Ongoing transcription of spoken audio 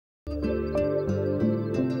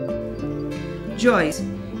Joyce,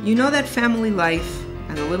 you know that family life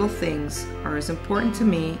and the little things are as important to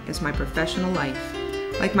me as my professional life.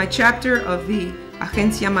 Like my chapter of the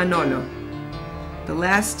Agencia Manolo, the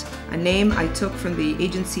last, a name I took from the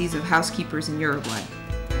agencies of housekeepers in Uruguay,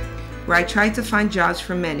 where I tried to find jobs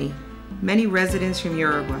for many residents from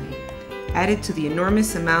Uruguay, added to the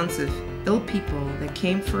enormous amounts of ill people that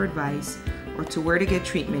came for advice or to where to get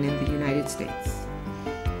treatment in the United States.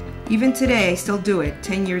 Even today, I still do it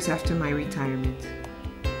 10 years after my retirement.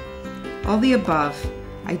 All the above,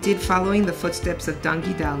 I did following the footsteps of Don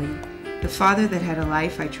Guidali, the father that had a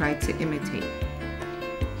life I tried to imitate.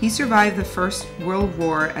 He survived the First World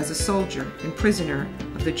War as a soldier and prisoner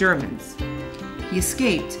of the Germans. He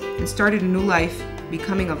escaped and started a new life,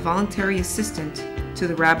 becoming a voluntary assistant to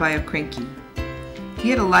the Rabbi of Krenki. He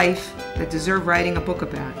had a life that deserved writing a book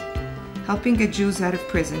about, helping get Jews out of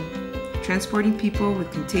prison, transporting people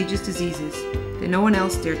with contagious diseases that no one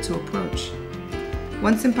else dared to approach.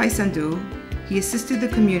 Once in Paysandú, he assisted the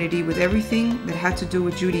community with everything that had to do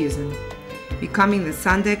with Judaism, becoming the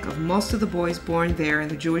sandek of most of the boys born there in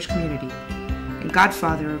the Jewish community, and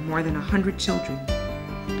godfather of more than 100 children.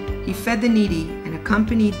 He fed the needy and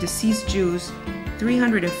accompanied deceased Jews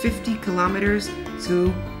 350 kilometers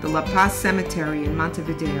to the La Paz Cemetery in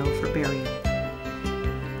Montevideo for burial.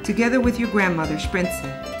 Together with your grandmother,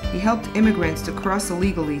 Sprenze, he helped immigrants to cross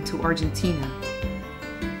illegally to Argentina.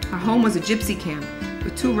 Our home was a gypsy camp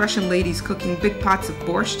with 2 Russian ladies cooking big pots of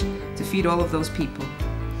borscht to feed all of those people.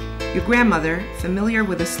 Your grandmother, familiar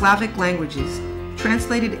with the Slavic languages,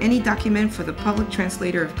 translated any document for the public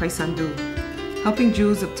translator of Paysandú, helping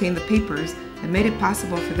Jews obtain the papers that made it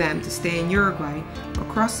possible for them to stay in Uruguay or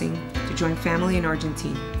crossing to join family in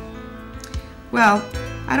Argentina. Well,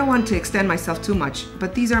 I don't want to extend myself too much,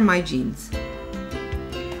 but these are my genes.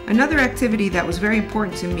 Another activity that was very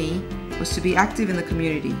important to me was to be active in the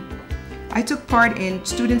community. I took part in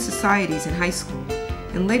student societies in high school,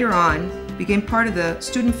 and later on became part of the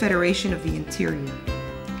Student Federation of the Interior.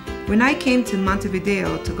 When I came to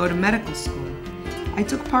Montevideo to go to medical school, I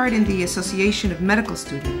took part in the Association of Medical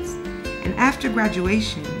Students, and after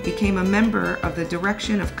graduation became a member of the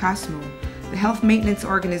direction of CASMO, the health maintenance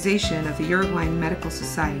organization of the Uruguayan Medical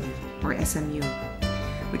Society, or SMU,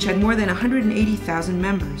 which had more than 180,000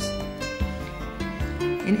 members.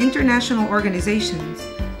 In international organizations,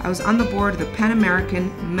 I was on the board of the Pan American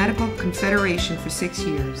Medical Confederation for 6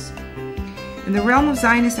 years. In the realm of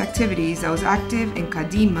Zionist activities, I was active in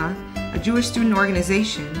Kadima, a Jewish student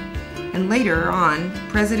organization, and later on,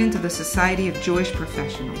 president of the Society of Jewish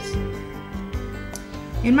Professionals.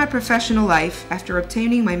 In my professional life, after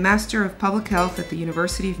obtaining my Master of Public Health at the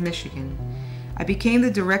University of Michigan, I became the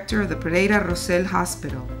director of the Pereira Rosell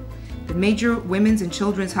Hospital, the major women's and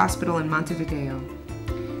children's hospital in Montevideo.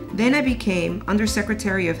 Then I became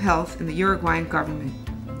Undersecretary of Health in the Uruguayan government.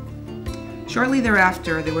 Shortly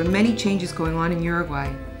thereafter, there were many changes going on in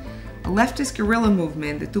Uruguay. A leftist guerrilla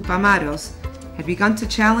movement, the Tupamaros, had begun to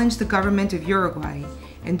challenge the government of Uruguay,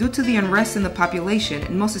 and due to the unrest in the population,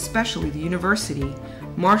 and most especially the university,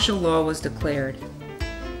 martial law was declared.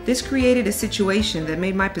 This created a situation that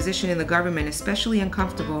made my position in the government especially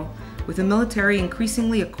uncomfortable, with the military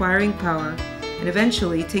increasingly acquiring power and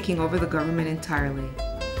eventually taking over the government entirely.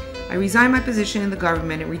 I resigned my position in the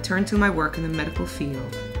government and returned to my work in the medical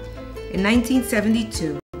field. In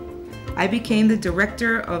 1972, I became the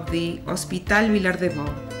director of the Hospital Vilar-de-Bo,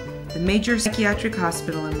 the major psychiatric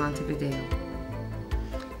hospital in Montevideo.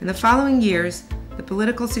 In the following years, the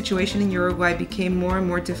political situation in Uruguay became more and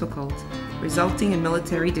more difficult, resulting in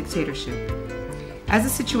military dictatorship. As the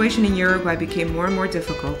situation in Uruguay became more and more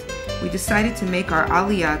difficult, we decided to make our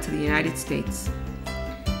aliyah to the United States.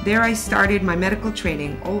 There I started my medical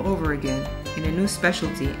training all over again in a new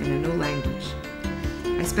specialty and a new language.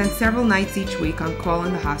 I spent several nights each week on call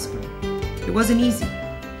in the hospital. It wasn't easy,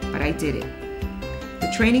 but I did it.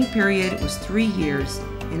 The training period was 3 years,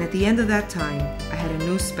 and at the end of that time, I had a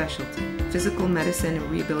new specialty, physical medicine and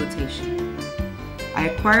rehabilitation. I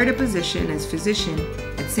acquired a position as physician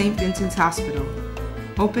at St. Vincent's Hospital,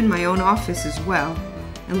 opened my own office as well,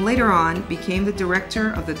 and later on became the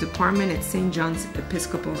director of the department at St. John's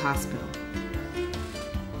Episcopal Hospital.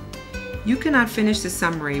 You cannot finish the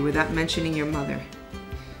summary without mentioning your mother.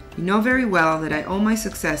 You know very well that I owe my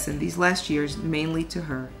success in these last years mainly to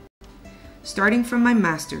her. Starting from my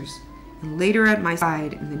master's, and later at my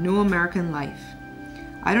side in the new American life.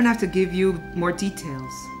 I don't have to give you more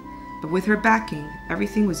details, but with her backing,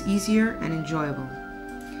 everything was easier and enjoyable.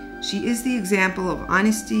 She is the example of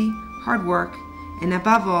honesty, hard work, and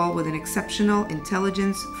above all, with an exceptional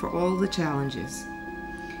intelligence for all the challenges.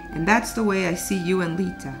 And that's the way I see you and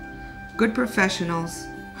Lita. Good professionals,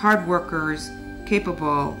 hard workers,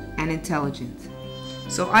 capable, and intelligent.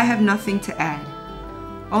 So I have nothing to add,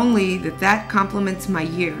 only that complements my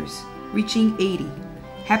years, reaching 80.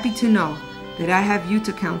 Happy to know that I have you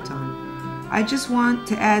to count on. I just want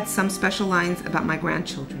to add some special lines about my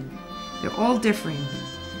grandchildren. They're all different,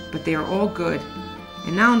 but they are all good.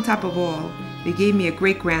 And now on top of all, they gave me a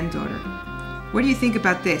great-granddaughter. What do you think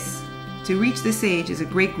about this? To reach this age is a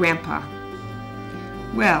great-grandpa.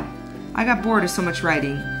 Well, I got bored of so much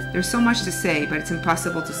writing. There's so much to say, but it's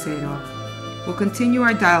impossible to say it all. We'll continue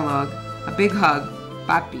our dialogue. A big hug.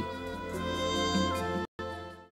 Papi.